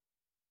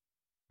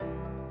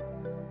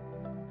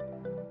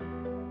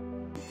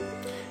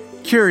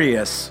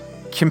Curious,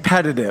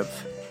 competitive,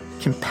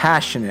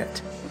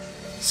 compassionate.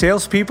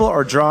 Salespeople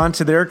are drawn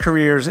to their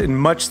careers in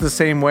much the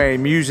same way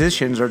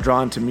musicians are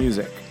drawn to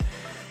music.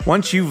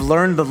 Once you've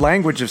learned the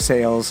language of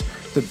sales,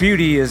 the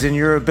beauty is in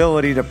your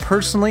ability to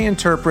personally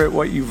interpret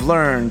what you've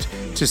learned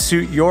to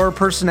suit your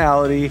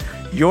personality,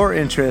 your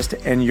interest,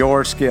 and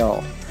your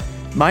skill.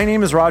 My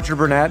name is Roger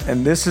Burnett,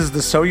 and this is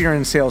the So You're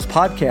in Sales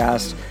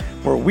podcast,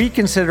 where we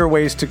consider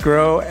ways to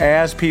grow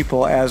as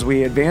people as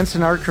we advance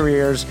in our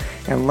careers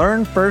and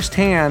learn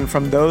firsthand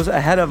from those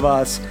ahead of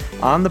us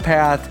on the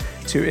path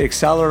to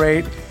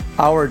accelerate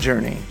our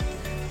journey.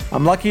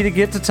 I'm lucky to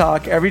get to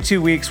talk every 2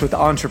 weeks with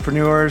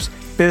entrepreneurs,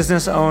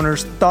 business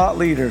owners, thought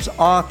leaders,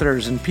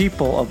 authors, and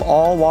people of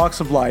all walks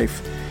of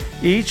life,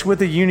 each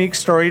with a unique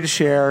story to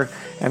share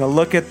and a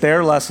look at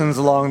their lessons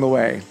along the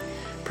way.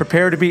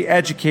 Prepare to be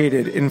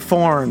educated,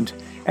 informed,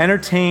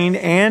 entertained,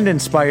 and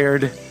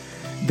inspired.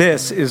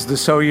 This is the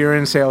So You're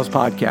in Sales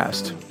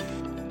podcast.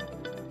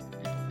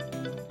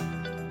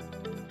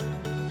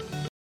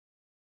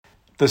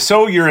 The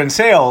So You're in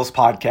Sales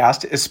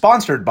podcast is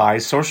sponsored by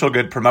Social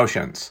Good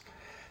Promotions.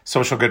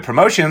 Social Good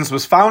Promotions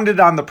was founded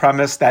on the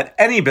premise that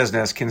any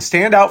business can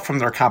stand out from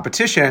their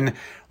competition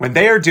when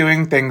they are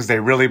doing things they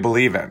really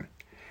believe in.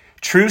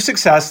 True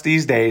success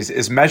these days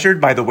is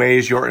measured by the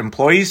ways your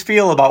employees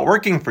feel about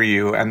working for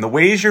you and the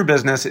ways your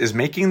business is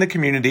making the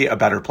community a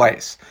better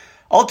place.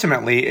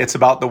 Ultimately, it's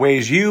about the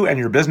ways you and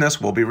your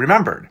business will be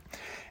remembered.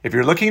 If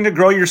you're looking to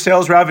grow your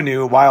sales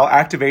revenue while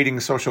activating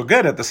social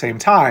good at the same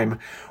time,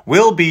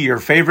 we'll be your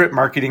favorite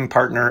marketing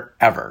partner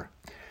ever.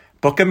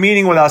 Book a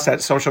meeting with us at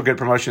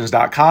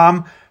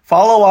socialgoodpromotions.com,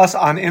 follow us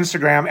on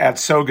Instagram at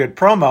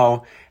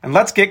SoGoodPromo, and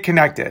let's get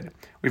connected.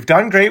 We've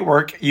done great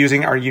work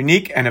using our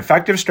unique and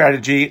effective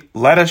strategy.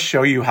 Let us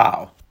show you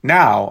how.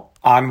 Now,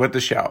 on with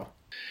the show.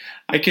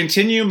 I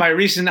continue my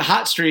recent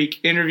hot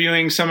streak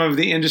interviewing some of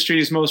the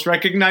industry's most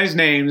recognized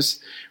names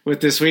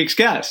with this week's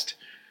guest.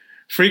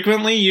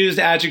 Frequently used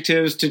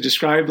adjectives to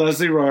describe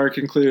Leslie Rourke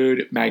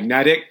include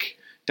magnetic,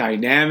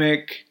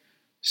 dynamic,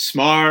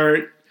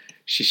 smart.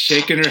 She's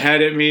shaking her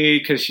head at me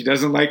because she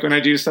doesn't like when I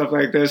do stuff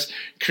like this.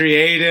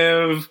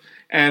 Creative,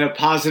 and a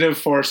positive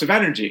force of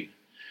energy.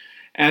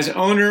 As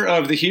owner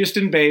of the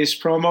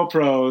Houston-based Promo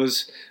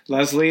Pros,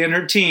 Leslie and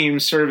her team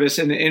service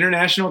an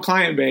international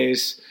client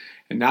base,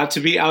 and not to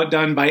be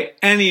outdone by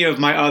any of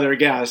my other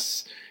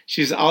guests,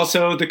 she's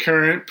also the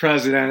current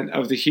president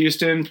of the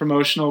Houston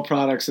Promotional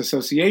Products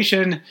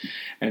Association,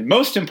 and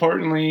most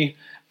importantly,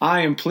 I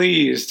am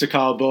pleased to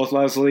call both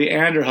Leslie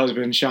and her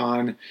husband,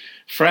 Sean,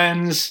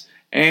 friends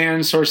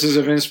and sources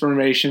of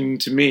inspiration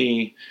to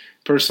me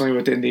personally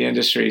within the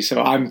industry.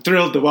 So I'm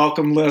thrilled to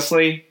welcome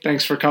Leslie.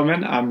 Thanks for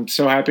coming. I'm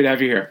so happy to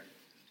have you here.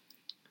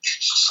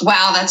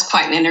 Wow, that's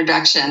quite an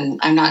introduction.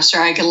 I'm not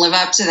sure I can live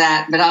up to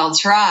that, but I'll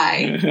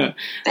try.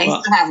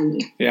 Thanks for having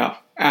me. Yeah.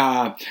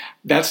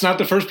 That's not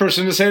the first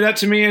person to say that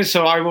to me,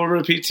 so I will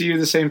repeat to you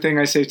the same thing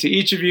I say to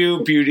each of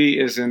you. Beauty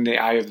is in the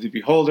eye of the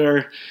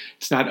beholder.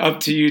 It's not up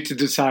to you to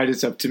decide.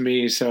 It's up to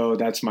me, so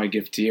that's my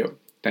gift to you.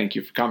 Thank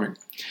you for coming.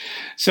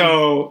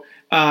 So,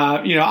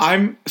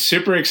 I'm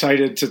super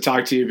excited to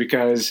talk to you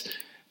because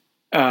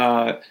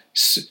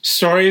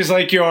stories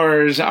like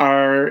yours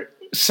are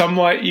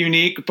somewhat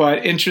unique,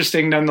 but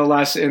interesting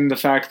nonetheless in the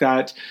fact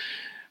that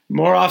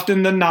more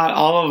often than not,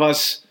 all of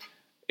us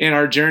in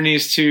our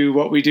journeys to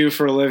what we do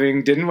for a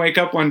living didn't wake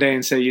up one day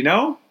and say,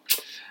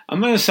 I'm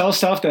going to sell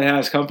stuff that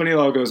has company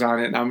logos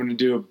on it, and I'm going to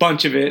do a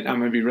bunch of it. I'm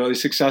going to be really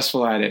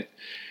successful at it.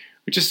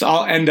 We just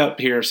all end up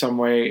here some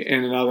way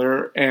in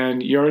another,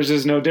 and yours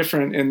is no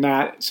different in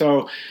that.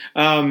 So,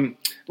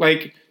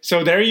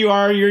 so there you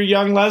are, you're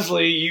young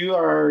Leslie. You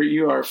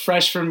are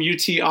fresh from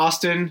UT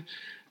Austin,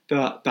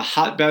 the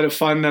hotbed of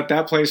fun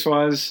that place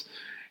was.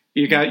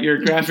 You got your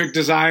graphic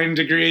design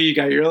degree, you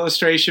got your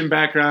illustration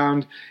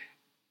background.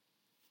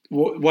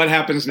 What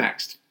happens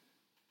next?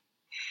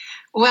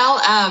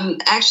 Well,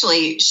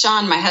 actually,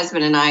 Sean, my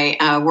husband, and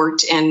I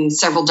worked in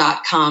several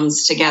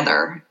 .coms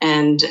together,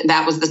 and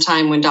that was the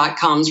time when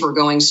 .coms were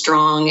going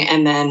strong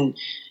and then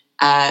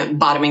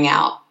bottoming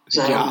out.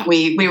 So yeah.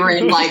 we were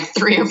in like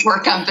 3 or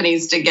 4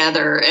 companies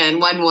together, and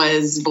one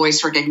was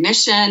voice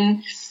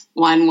recognition,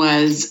 one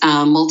was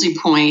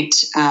multi-point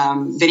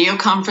video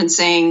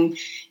conferencing.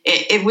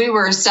 We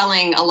were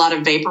selling a lot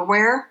of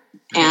vaporware.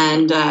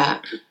 And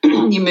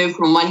you move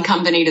from one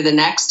company to the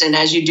next. And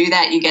as you do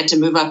that, you get to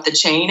move up the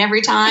chain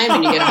every time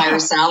and you get a higher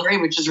salary,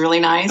 which is really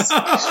nice.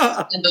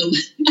 But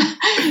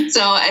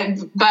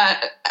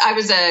I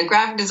was a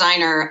graphic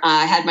designer.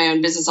 I had my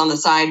own business on the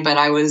side, but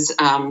I was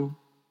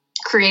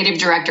creative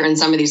director in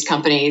some of these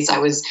companies. I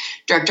was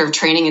director of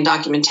training and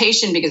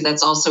documentation because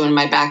that's also in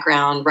my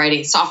background,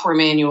 writing software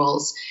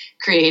manuals,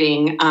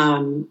 creating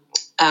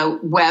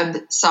web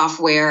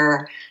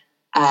software,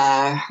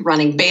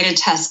 running beta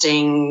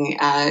testing,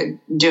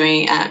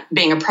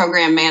 being a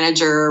program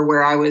manager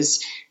where I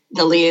was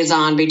the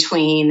liaison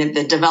between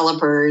the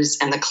developers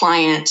and the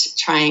client,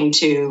 trying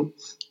to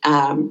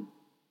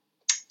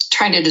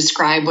trying to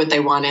describe what they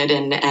wanted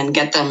and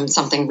get them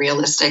something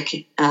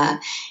realistic,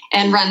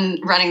 and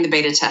running the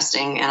beta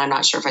testing. And I'm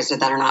not sure if I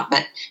said that or not,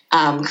 but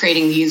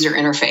creating the user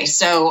interface.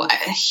 So a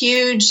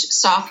huge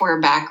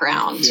software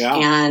background. Yeah.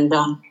 And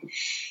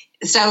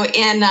so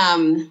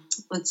in,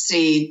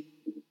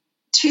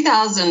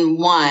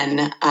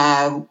 2001,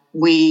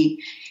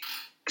 we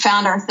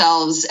found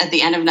ourselves at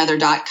the end of another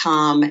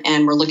 .com,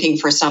 and we're looking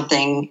for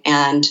something.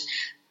 And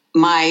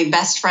my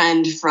best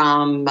friend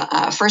from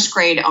first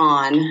grade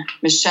on,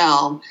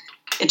 Michelle,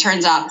 it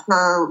turns out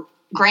her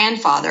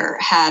grandfather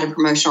had a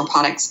promotional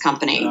products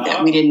company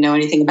that we didn't know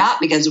anything about,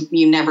 because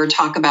you never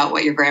talk about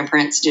what your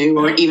grandparents do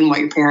or even what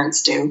your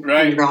parents do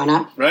when you're growing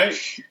up. Right.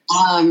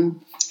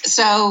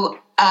 So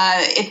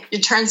it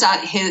turns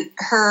out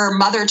her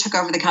mother took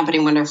over the company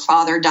when her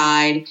father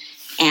died,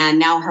 and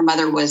now her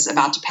mother was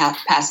about to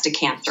pass to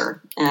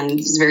cancer. And it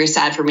was very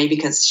sad for me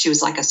because she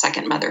was like a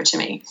second mother to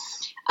me.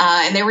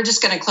 And they were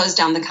just going to close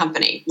down the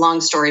company.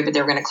 Long story, but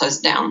they were going to close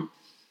it down.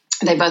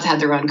 They both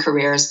had their own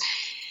careers.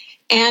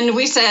 And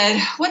we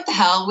said, what the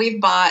hell? We've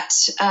bought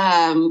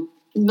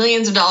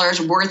millions of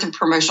dollars worth of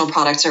promotional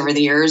products over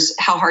the years.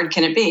 How hard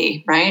can it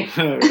be, right?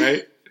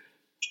 Right.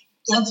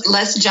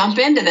 Let's jump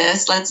into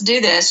this. Let's do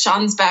this.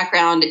 Sean's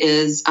background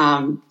is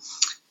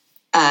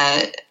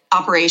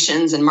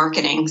operations and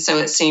marketing, so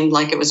it seemed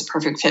like it was a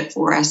perfect fit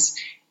for us.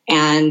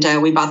 And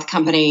we bought the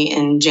company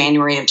in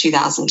January of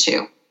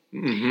 2002.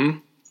 Mm-hmm.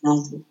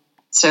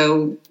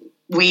 So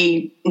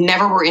we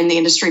never were in the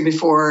industry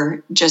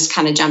before, just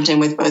kind of jumped in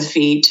with both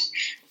feet.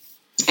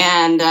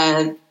 And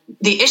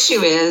the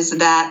issue is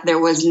that there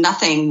was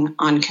nothing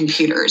on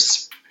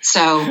computers.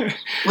 So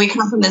we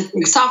come from this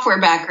big software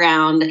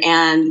background,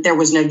 and there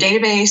was no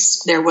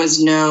database. There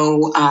was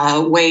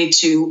no way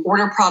to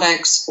order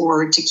products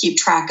or to keep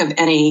track of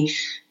any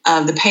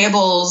of the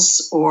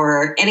payables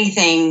or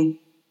anything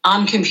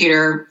on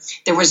computer.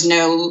 There was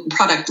no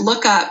product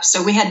lookup.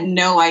 So we had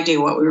no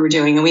idea what we were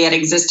doing. And we had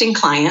existing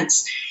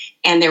clients,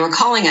 and they were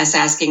calling us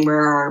asking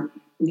where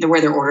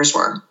their orders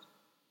were.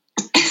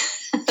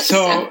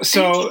 So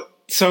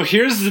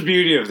here's the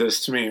beauty of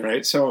this to me,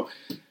 right? So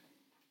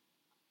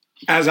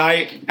as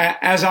I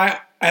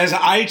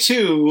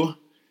too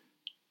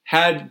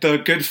had the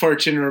good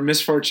fortune or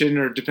misfortune,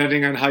 or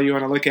depending on how you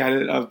want to look at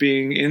it, of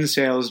being in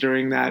sales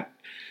during that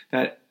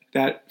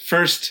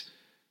first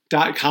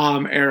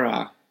 .com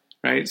era,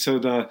 right? So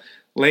the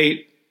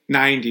late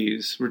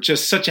 90s were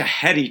just such a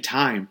heady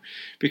time,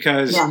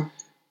 because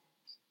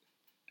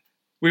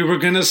we were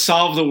going to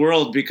solve the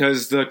world,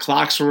 because the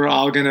clocks were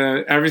all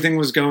everything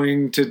was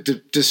going to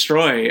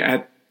destroy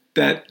at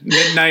that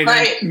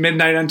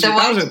midnight on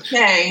 2000.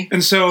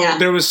 And so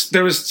there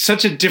was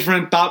such a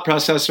different thought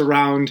process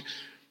around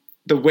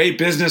the way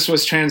business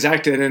was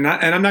transacted. And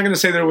I'm not going to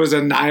say there was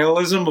a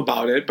nihilism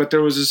about it, but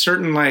there was a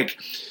certain,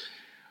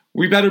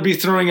 we better be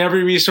throwing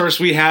every resource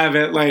we have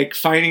at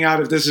finding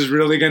out if this is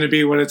really going to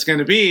be what it's going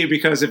to be,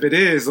 because if it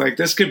is,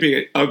 this could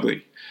be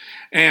ugly.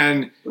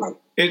 And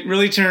it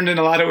really turned in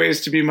a lot of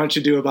ways to be much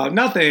ado about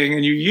nothing.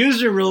 And you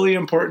used a really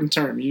important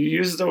term. You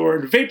used the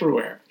word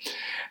vaporware.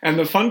 And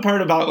the fun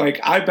part about,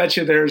 I bet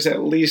you there's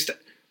at least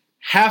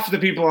half the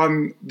people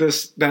on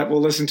this that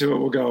will listen to it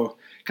will go,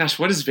 gosh,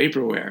 what is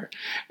vaporware?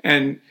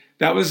 And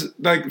that was,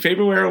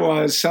 vaporware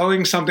was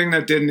selling something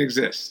that didn't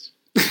exist.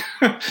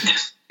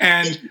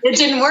 And it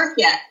didn't work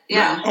yet.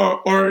 Yeah.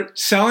 Or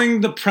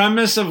selling the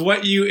premise of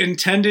what you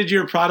intended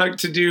your product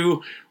to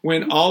do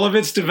when all of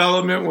its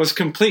development was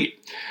complete.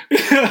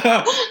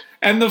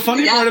 And the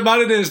funny part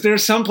about it is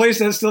there's some place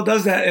that still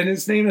does that, and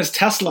its name is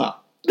Tesla.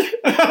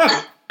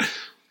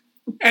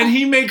 And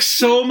he makes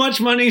so much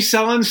money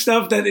selling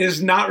stuff that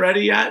is not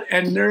ready yet.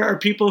 And there are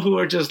people who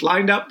are just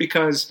lined up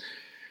because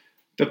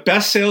the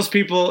best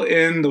salespeople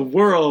in the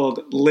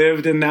world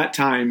lived in that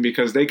time,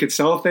 because they could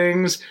sell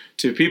things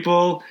to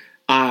people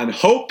on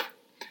hope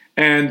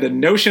and the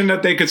notion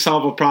that they could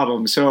solve a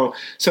problem. So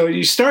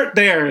you start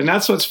there, and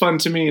that's what's fun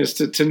to me, is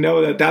to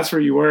know that that's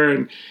where you were.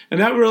 And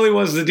that really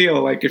was the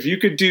deal. If you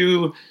could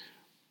do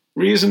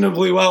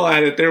reasonably well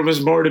at it, there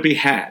was more to be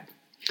had.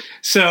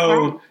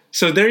 So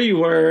there you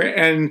were.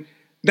 And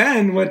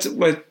then what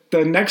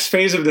the next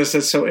phase of this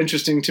that's so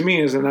interesting to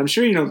me is, and I'm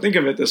sure you don't think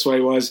of it this way,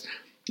 was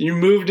you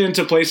moved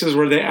into places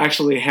where they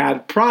actually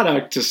had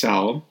product to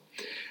sell,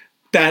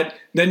 that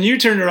then you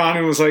turned around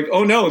and was like,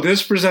 oh no,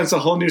 this presents a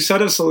whole new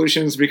set of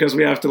solutions, because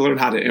we have to learn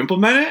how to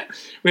implement it.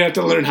 We have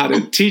to learn how to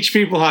teach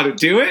people how to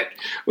do it.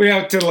 We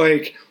have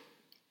to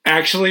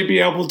actually be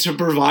able to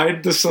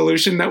provide the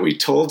solution that we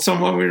told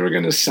someone we were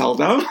going to sell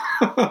them.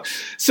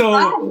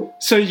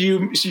 So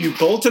you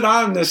bolted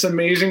on this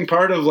amazing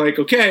part of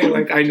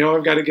I know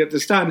I've got to get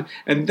this done.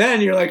 And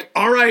then you're like,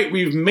 all right,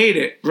 we've made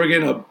it. We're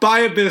going to buy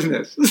a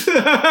business.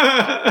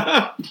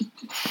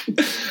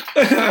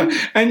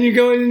 And you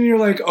go in and you're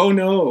like, oh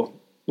no,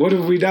 what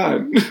have we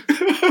done?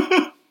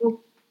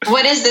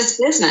 What is this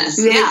business?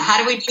 Right. Yeah. How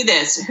do we do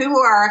this? Who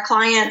are our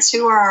clients?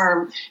 Who are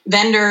our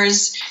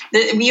vendors?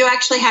 You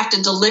actually have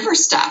to deliver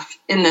stuff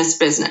in this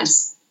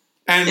business.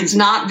 And it's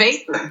not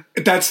vapor.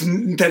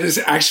 That is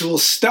actual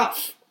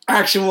stuff.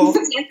 actual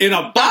in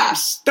a box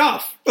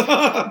stuff,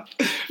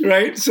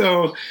 right?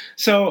 So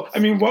I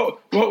mean,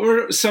 what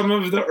were some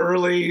of the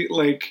early,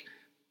 like,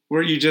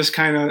 where you just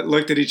kind of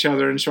looked at each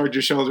other and shrugged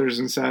your shoulders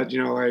and said,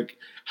 you know, like,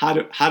 how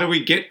do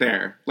we get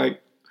there?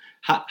 Like,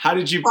 how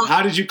did you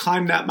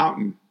climb that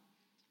mountain?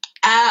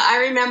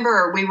 I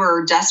remember we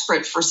were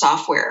desperate for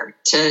software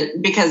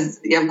because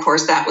of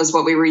course that was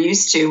what we were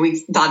used to. We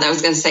thought that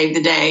was going to save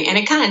the day, and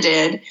it kind of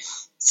did.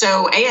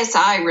 So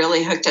ASI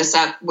really hooked us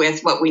up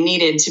with what we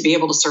needed to be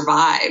able to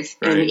survive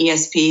in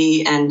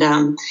ESP,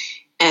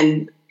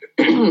 and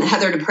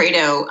Heather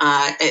DePreto,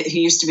 who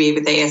used to be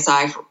with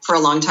ASI for a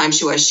long time,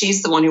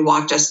 she's the one who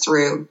walked us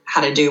through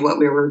how to do what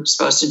we were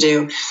supposed to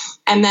do.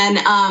 And then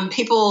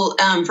people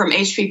from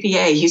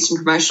HPPA, Houston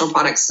Promotional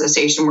Products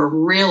Association, were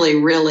really,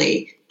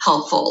 really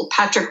helpful.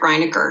 Patrick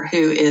Reinecker,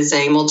 who is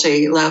a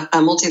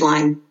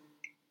multi-line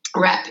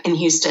rep in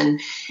Houston,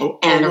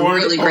 and a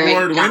really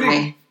great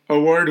guy.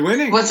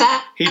 Award-winning. What's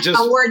that?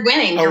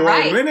 Award-winning. You're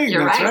right. Award-winning.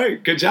 That's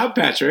right. Good job,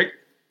 Patrick.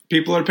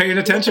 People are paying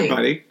attention,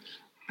 buddy.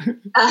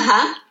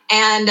 Uh-huh.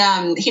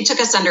 And he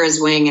took us under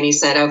his wing and he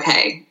said,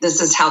 okay,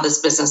 this is how this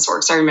business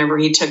works. I remember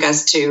he took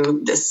us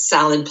to this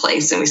salad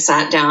place and we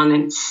sat down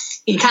and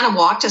he kind of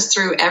walked us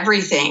through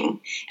everything.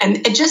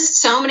 And just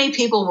so many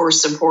people were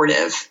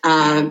supportive.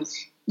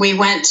 We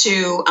went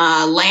to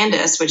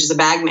Landis, which is a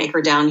bag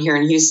maker down here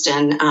in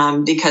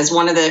Houston, because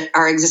one of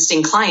our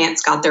existing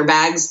clients got their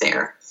bags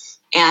there.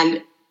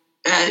 And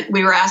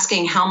we were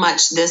asking how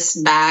much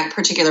this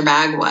particular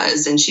bag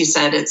was. And she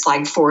said, it's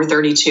like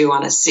 $4.32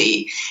 on a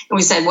C. And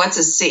we said, what's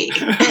a C?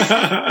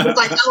 It was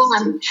like,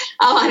 oh,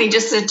 honey,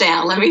 just sit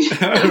down. Let me.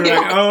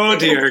 Right. Oh,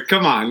 dear.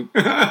 Come on.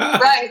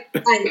 Right.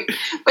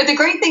 But the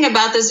great thing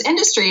about this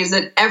industry is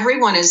that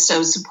everyone is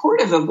so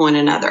supportive of one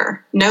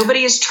another.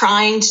 Nobody is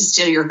trying to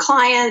steal your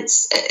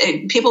clients.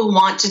 People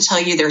want to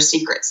tell you their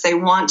secrets. They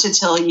want to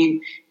tell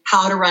you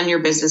how to run your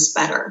business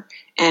better.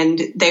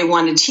 And they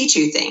want to teach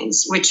you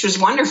things, which was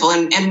wonderful.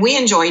 And we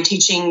enjoy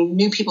teaching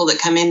new people that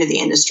come into the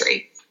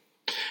industry.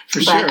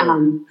 For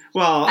sure.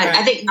 Well,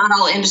 I think not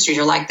all industries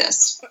are like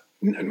this.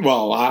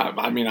 Well,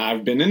 I mean,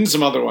 I've been in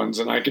some other ones,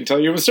 and I can tell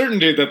you with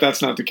certainty that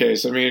that's not the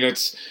case. I mean,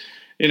 it's,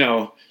 you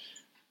know,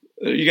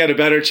 you got a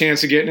better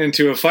chance of getting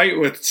into a fight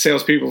with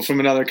salespeople from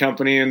another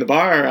company in the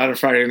bar on a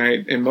Friday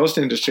night in most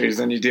industries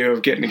than you do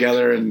of getting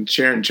together and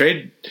sharing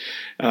trade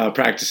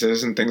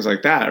practices and things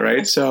like that,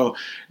 right? So,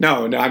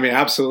 no, I mean,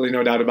 absolutely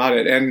no doubt about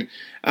it. And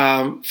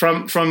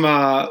from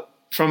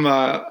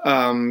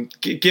a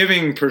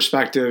giving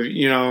perspective,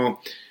 you know,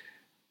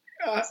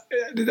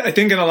 I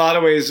think in a lot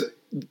of ways,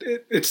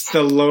 it's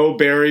the low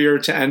barrier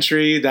to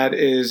entry that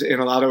is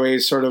in a lot of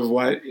ways sort of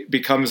what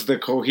becomes the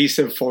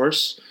cohesive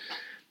force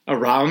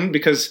around,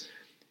 because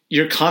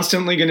you're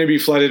constantly going to be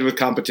flooded with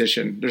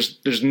competition.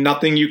 There's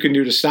nothing you can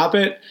do to stop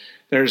it.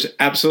 There's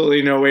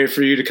absolutely no way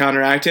for you to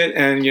counteract it.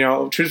 And, you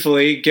know,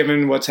 truthfully,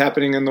 given what's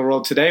happening in the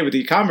world today with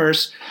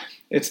e-commerce,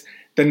 it's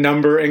the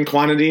number and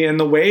quantity and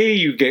the way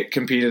you get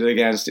competed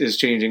against is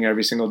changing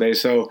every single day.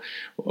 So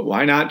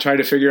why not try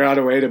to figure out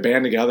a way to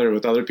band together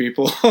with other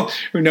people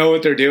who know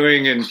what they're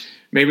doing and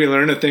maybe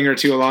learn a thing or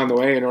two along the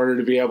way in order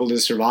to be able to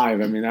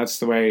survive? I mean, that's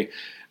the way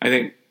I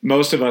think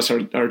most of us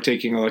are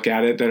taking a look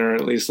at it that are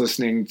at least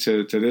listening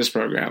to this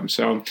program.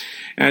 So,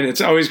 and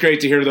it's always great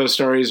to hear those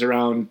stories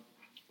around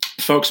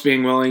folks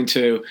being willing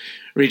to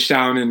reach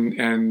down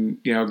and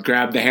you know,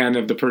 grab the hand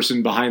of the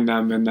person behind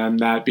them, and then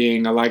that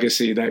being a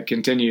legacy that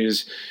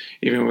continues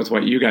even with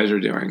what you guys are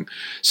doing.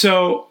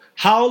 So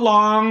how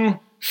long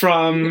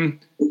from,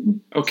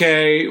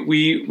 okay,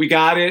 we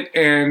got it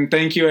and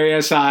thank you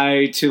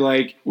ASI, to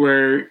like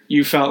where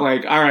you felt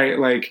like, all right,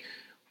 like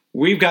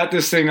we've got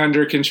this thing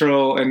under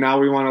control and now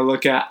we want to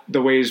look at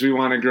the ways we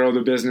want to grow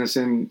the business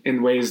in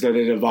ways that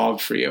it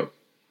evolved for you?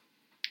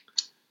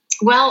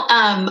 Well,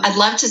 I'd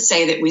love to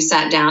say that we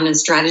sat down and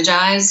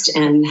strategized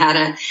and had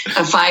a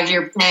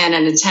 5-year plan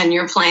and a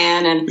 10-year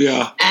plan.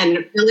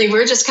 And really,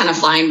 we're just kind of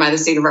flying by the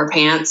seat of our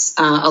pants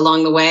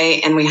along the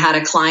way. And we had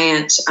a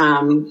client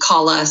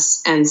call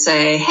us and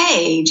say,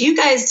 hey, do you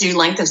guys do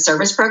length of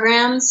service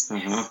programs?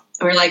 Uh-huh.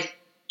 And we're like,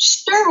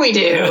 sure we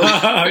do.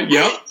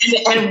 Yep.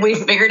 And we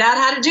figured out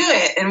how to do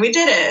it, and we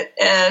did it.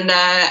 And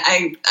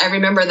I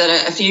remember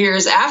that a few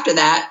years after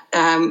that,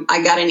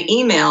 I got an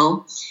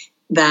email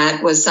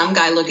that was some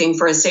guy looking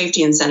for a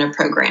safety incentive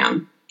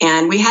program.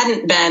 And we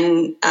hadn't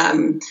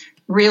been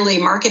really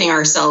marketing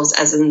ourselves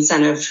as an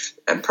incentive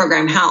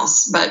program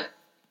house. But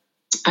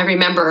I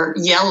remember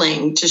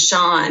yelling to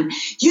Sean,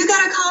 you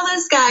got to call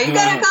this guy. You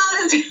got to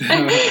call this guy.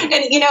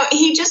 And, you know,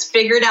 we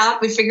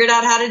figured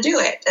out how to do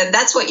it. And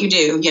that's what you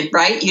do,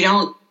 right? You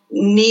don't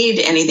need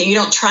anything. You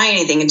don't try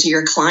anything until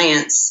your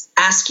clients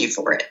ask you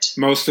for it.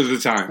 Most of the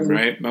time,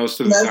 right? Most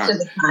of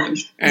the time.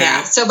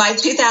 Yeah. So by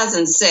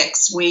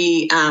 2006,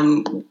 we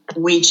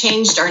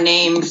changed our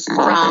name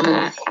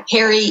from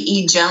Harry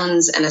E.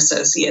 Jones and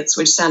Associates,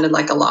 which sounded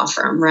like a law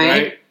firm,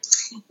 right?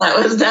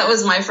 That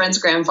was my friend's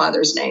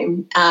grandfather's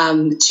name,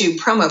 to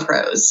Promo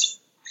Pros,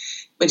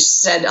 which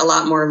said a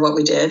lot more of what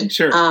we did.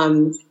 Sure.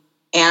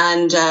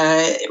 And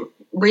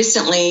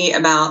recently,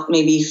 about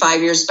maybe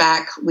 5 years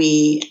back,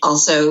 we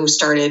also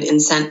started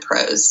Incent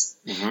Pros.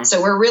 Mm-hmm.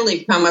 So we're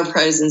really Promo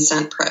Pros,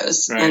 Incent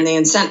Pros. Right. And the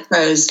Incent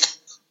Pros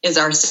is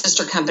our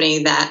sister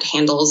company that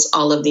handles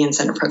all of the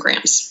incentive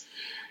programs.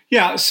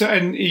 Yeah. So,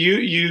 and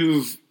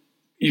you've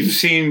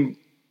seen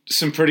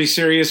some pretty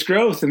serious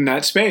growth in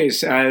that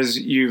space as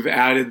you've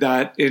added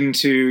that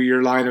into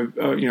your line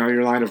of,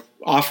 your line of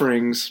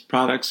offerings,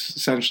 products,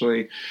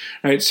 essentially.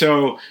 Right.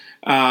 So,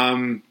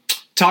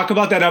 talk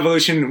about that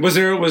evolution. Was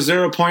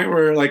there a point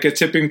where, like, a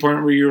tipping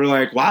point where you were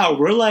like, wow,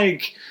 we're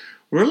like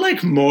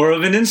more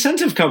of an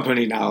incentive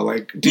company now?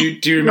 Like, do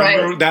you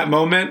remember right. that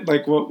moment?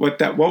 Like what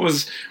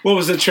was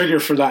the trigger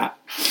for that?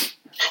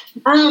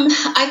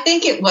 I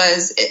think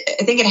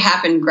it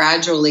happened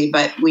gradually,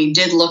 but we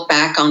did look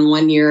back on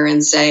one year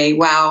and say,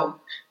 wow,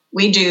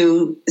 we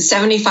do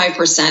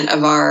 75%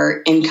 of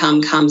our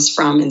income comes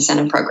from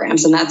incentive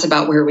programs. And that's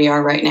about where we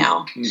are right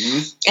now.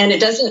 Mm-hmm. And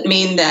it doesn't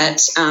mean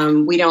that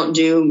we don't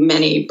do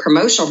many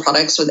promotional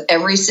products. With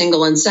every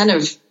single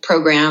incentive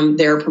program,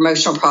 there are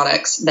promotional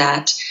products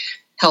that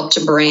help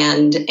to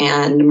brand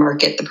and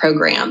market the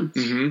program.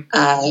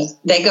 Mm-hmm.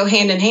 They go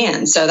hand in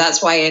hand. So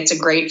that's why it's a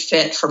great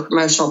fit for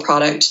promotional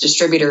product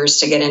distributors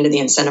to get into the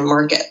incentive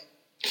market.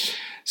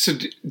 So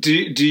do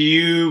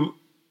you...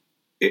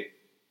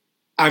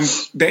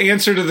 the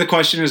answer to the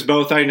question is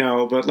both, I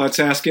know, but let's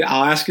ask it.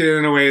 I'll ask it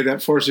in a way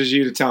that forces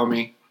you to tell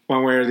me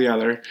one way or the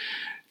other.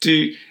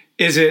 Do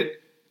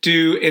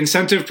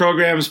incentive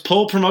programs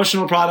pull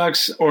promotional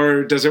products,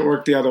 or does it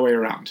work the other way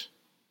around?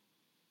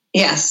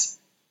 Yes.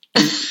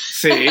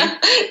 See?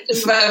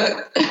 Both.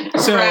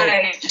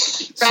 Right.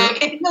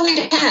 It really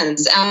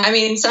depends.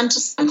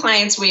 Some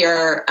clients, we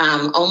are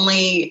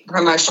only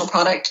promotional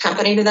product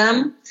company to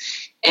them.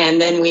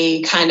 And then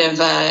we kind of...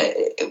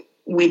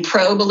 we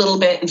probe a little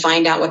bit and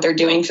find out what they're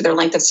doing for their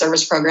length of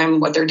service program,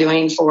 what they're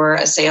doing for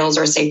a sales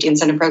or a safety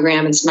incentive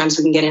program. And sometimes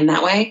we can get in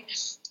that way.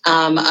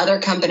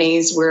 Other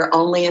companies, we're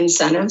only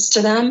incentives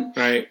to them.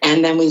 Right.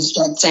 And then we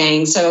start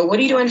saying, so what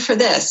are you doing for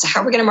this?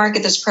 How are we going to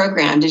market this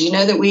program? Did you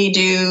know that we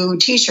do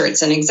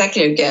T-shirts and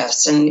executive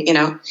gifts? And,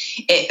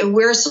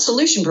 we're a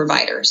solution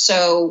provider.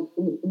 So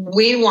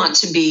we want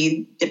to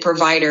be the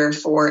provider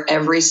for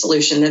every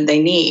solution that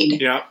they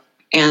need. Yeah.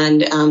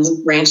 And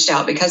we branched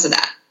out because of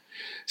that.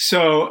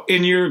 So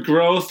in your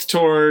growth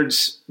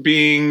towards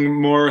being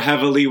more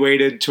heavily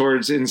weighted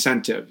towards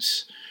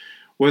incentives,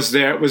 was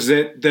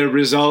it the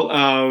result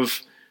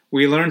of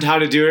we learned how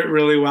to do it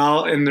really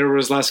well and there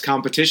was less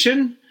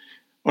competition?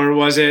 Or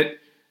was it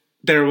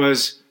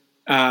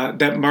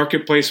that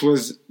marketplace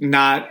was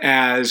not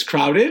as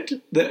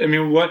crowded?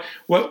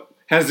 What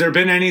has there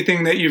been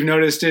anything that you've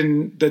noticed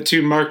in the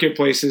two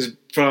marketplaces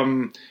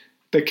from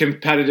the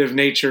competitive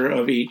nature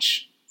of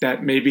each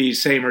that may be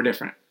same or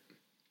different?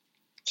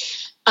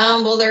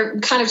 Well, there are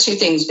kind of two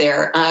things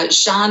there.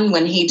 Sean,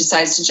 when he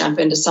decides to jump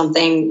into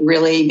something,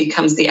 really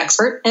becomes the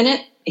expert in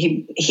it.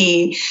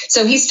 He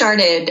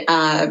started,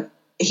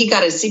 he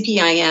got a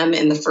CPIM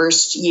in the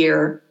first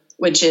year,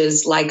 which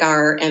is like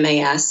our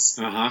MAS.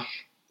 Uh-huh.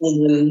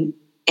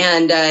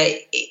 And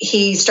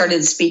he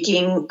started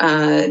speaking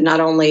not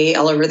only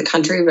all over the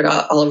country, but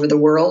all over the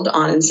world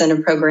on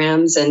incentive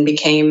programs, and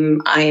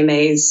became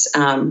IMA's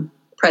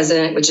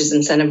president, which is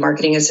Incentive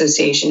Marketing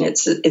Association.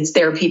 It's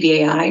their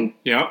PPAI.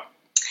 Yeah.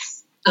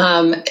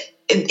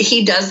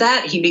 He does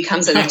that. He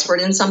becomes an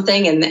expert in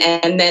something.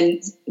 And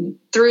then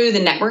through the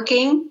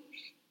networking,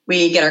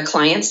 we get our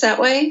clients that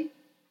way.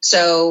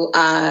 So,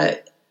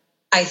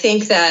 I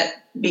think that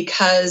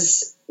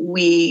because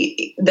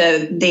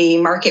the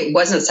market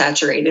wasn't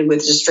saturated with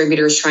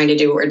distributors trying to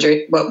do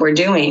what we're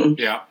doing.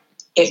 Yeah.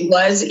 It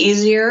was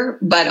easier,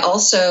 but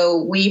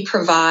also we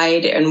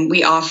provide and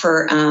we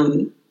offer,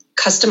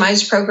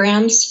 customized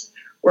programs.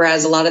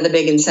 Whereas a lot of the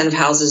big incentive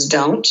houses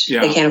don't.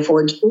 Yeah. They can't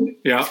afford to.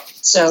 Yeah.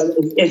 So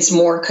it's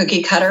more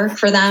cookie cutter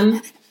for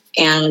them.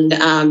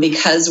 And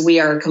because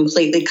we are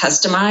completely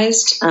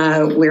customized,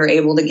 we're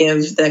able to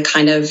give the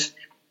kind of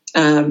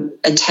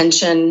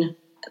attention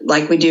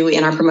like we do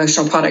in our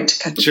promotional product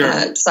side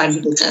of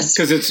the business.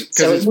 Because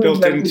it's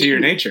built into your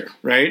nature,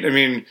 right?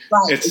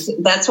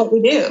 That's what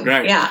we do.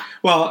 Right. Yeah.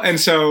 Well, and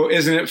so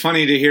isn't it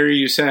funny to hear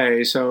you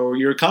say, so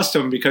you're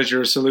custom because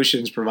you're a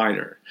solutions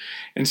provider.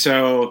 And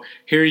so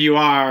here you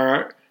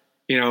are,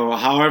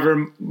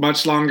 however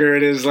much longer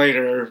it is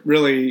later,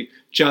 really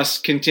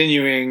just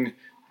continuing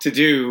to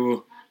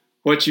do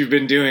what you've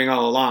been doing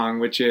all along,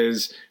 which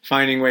is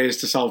finding ways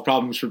to solve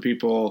problems for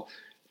people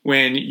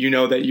when you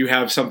know that you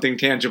have something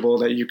tangible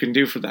that you can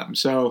do for them.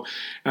 So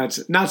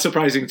that's not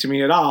surprising to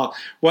me at all.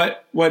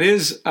 What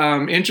is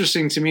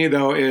interesting to me,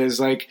 though, is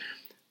like,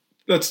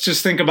 let's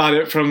just think about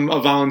it from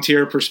a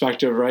volunteer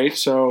perspective, right?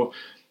 So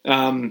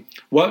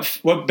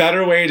what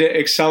better way to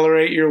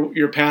accelerate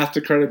your path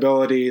to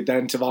credibility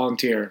than to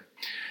volunteer?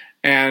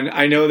 And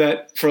I know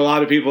that for a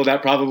lot of people,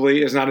 that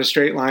probably is not a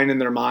straight line in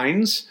their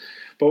minds.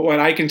 But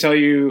what I can tell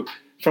you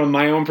from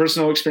my own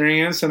personal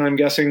experience, and I'm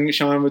guessing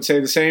Sean would say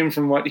the same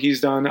from what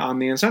he's done on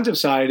the incentive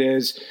side,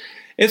 is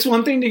it's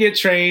one thing to get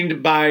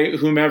trained by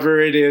whomever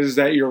it is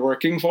that you're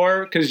working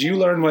for, because you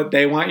learn what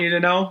they want you to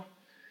know.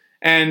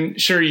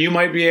 And sure, you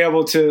might be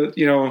able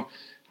to,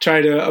 try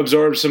to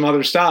absorb some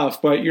other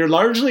stuff, but you're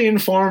largely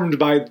informed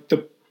by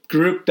the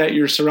group that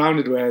you're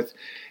surrounded with.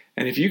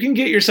 And if you can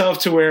get yourself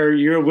to where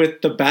you're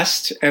with the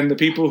best and the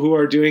people who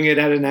are doing it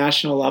at a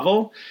national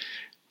level,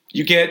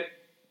 you get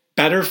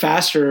better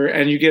faster,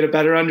 and you get a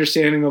better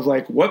understanding of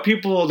like what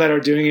people that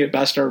are doing it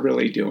best are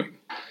really doing.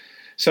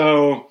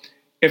 So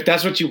if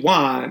that's what you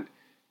want,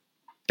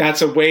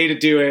 that's a way to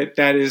do it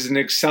that is an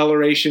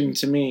acceleration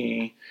to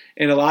me.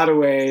 In a lot of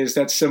ways,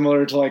 that's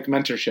similar to like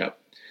mentorship.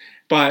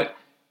 But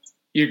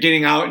you're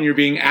getting out and you're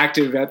being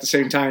active at the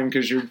same time,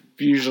 because you're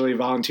usually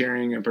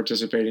volunteering and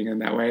participating in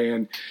that way.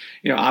 And,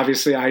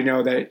 obviously I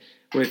know that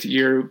with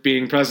your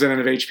being president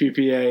of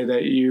HPPA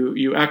that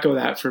you echo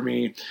that for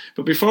me.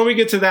 But before we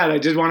get to that, I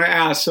did want to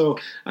ask, so,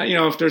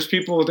 if there's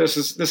people,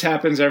 this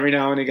happens every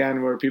now and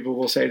again where people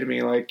will say to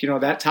me like,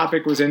 that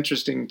topic was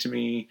interesting to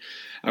me.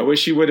 I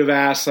wish you would have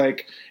asked,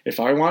 like, if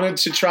I wanted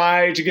to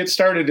try to get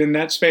started in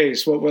that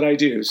space, what would I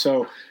do?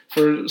 So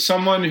for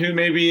someone who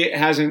maybe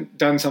hasn't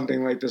done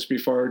something like this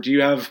before, do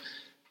you have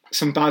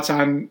some thoughts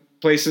on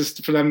places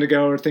for them to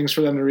go or things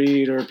for them to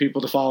read or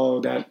people to follow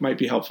that might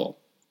be helpful?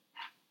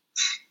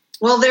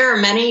 Well, there are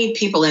many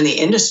people in the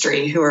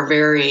industry who are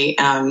very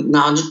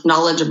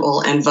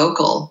knowledgeable and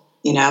vocal,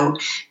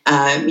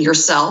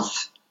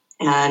 yourself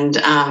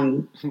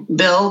and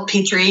Bill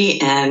Petrie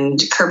and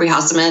Kirby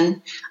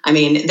Hasseman. I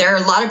mean, there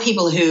are a lot of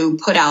people who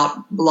put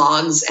out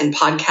blogs and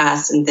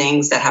podcasts and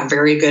things that have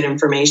very good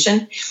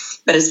information.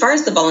 But as far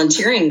as the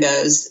volunteering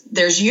goes,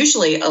 there's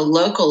usually a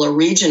local or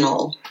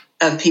regional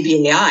of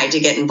PPAI to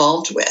get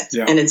involved with.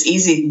 Yeah. And it's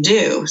easy to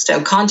do.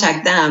 So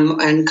contact them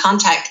and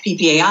contact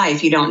PPAI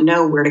if you don't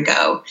know where to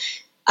go.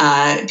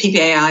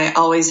 PPAI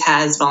always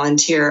has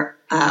volunteer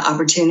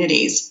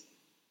opportunities.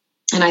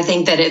 And I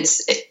think that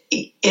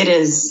it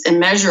is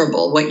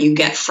immeasurable what you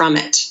get from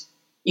it.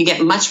 You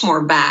get much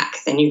more back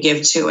than you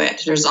give to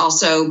it. There's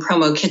also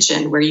Promo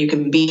Kitchen where you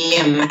can be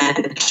a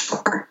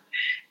mentor.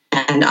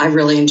 And I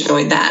really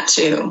enjoyed that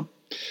too.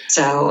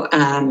 So,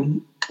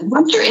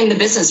 once you're in the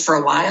business for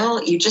a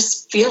while, you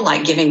just feel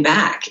like giving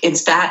back.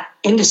 It's that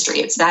industry.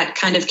 It's that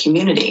kind of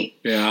community.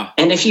 Yeah.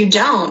 And if you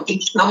don't, you're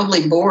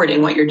probably bored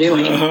in what you're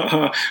doing.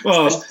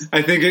 Well,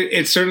 I think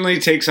it certainly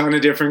takes on a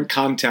different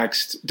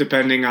context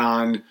depending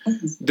on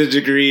the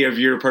degree of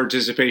your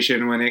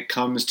participation when it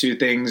comes to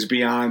things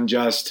beyond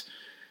just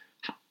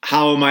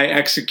how am I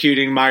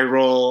executing my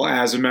role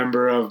as a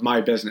member of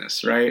my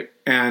business, right?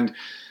 And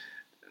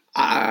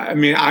I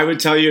mean, I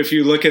would tell you, if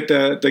you look at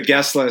the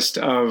guest list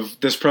of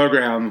this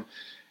program,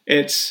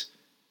 it's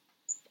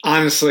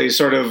honestly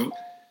sort of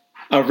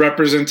a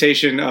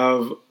representation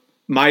of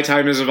my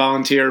time as a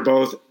volunteer,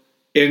 both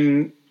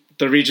in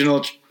the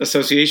regional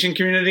association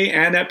community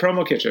and at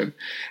Promo Kitchen.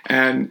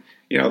 And,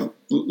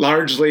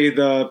 largely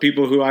the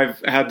people who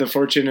I've had the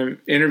fortune of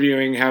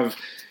interviewing have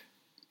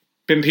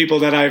been people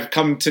that I've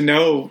come to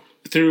know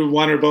through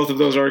one or both of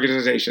those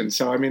organizations.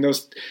 So, I mean,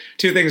 those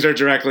two things are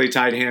directly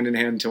tied hand in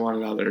hand to one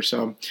another.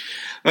 So,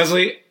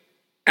 Leslie,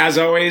 as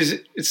always,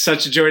 it's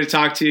such a joy to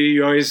talk to you.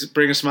 You always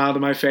bring a smile to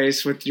my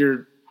face with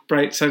your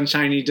bright,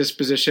 sunshiny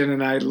disposition.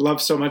 And I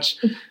love so much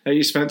that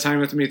you spent time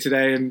with me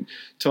today and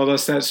told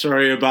us that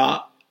story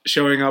about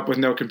showing up with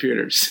no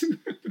computers.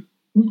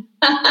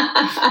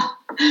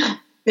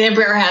 The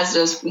emperor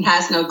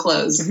has no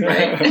clothes,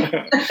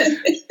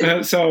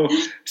 right? So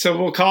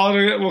we'll call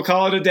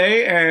it a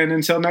day, and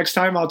until next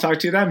time, I'll talk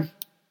to you then.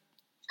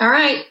 All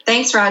right.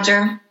 Thanks,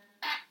 Roger.